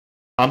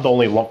I'm the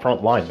only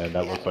front line then,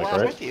 that looks like, well,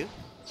 right? I'm with you.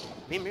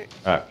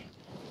 Alright.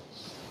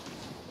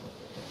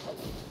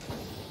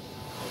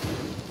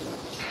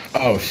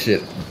 Oh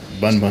shit.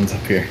 Bun's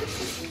up here.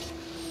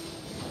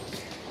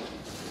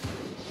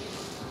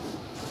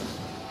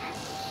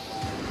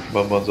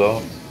 Bun's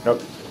off.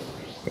 Nope.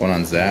 Going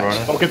on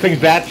Zach. Focusing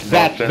Zach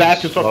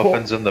is so cool.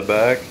 Muffins in the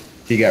back.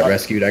 He got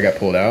rescued. I got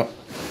pulled out.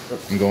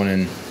 I'm going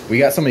in. We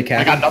got somebody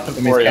capping. I got nothing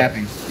Somebody's for you.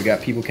 capping. We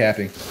got people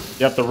capping.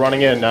 Yep, they're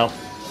running in now.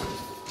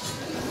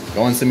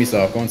 Going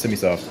semi-soft. Going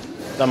semi-soft.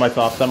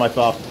 Semi-soft,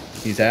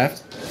 semi-soft. He's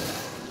halved.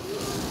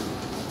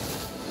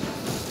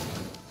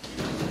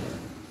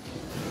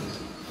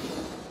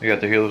 You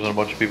got the healers and a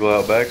bunch of people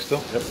out back still.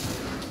 Yep.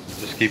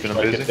 Just keeping them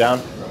Break busy. it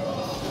down.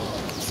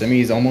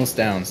 Semi's almost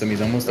down.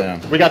 Semi's almost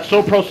down. We got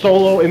SoPro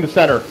solo in the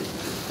center.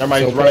 Never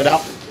mind, he's SoPro. running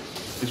out.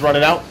 He's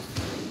running out.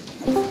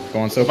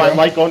 Going SoPro. Divine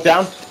Light going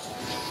down.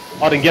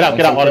 Auden, get out,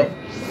 get out,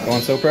 Auden.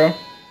 Going SoPro.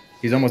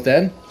 He's almost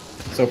dead.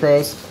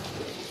 SoPro's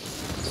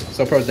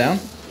down.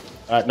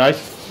 Alright,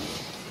 nice.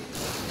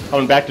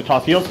 Coming back to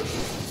toss heals.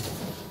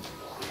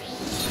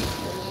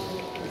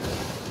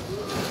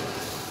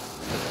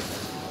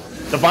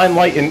 Divine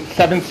Light in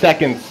 7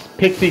 seconds.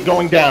 Pixie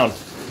going down.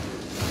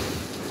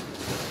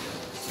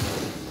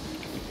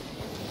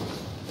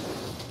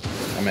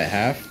 I'm at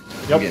half.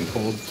 Yep. I'm getting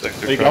pulled. Sector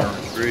There you go.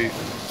 cover 3.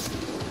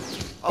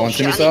 Oh, Going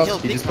shit, I need semi-soft.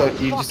 heals He big just time.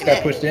 he just Fucking got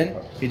A. pushed in.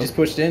 He just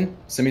pushed in.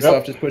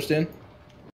 Semi-soft just pushed in.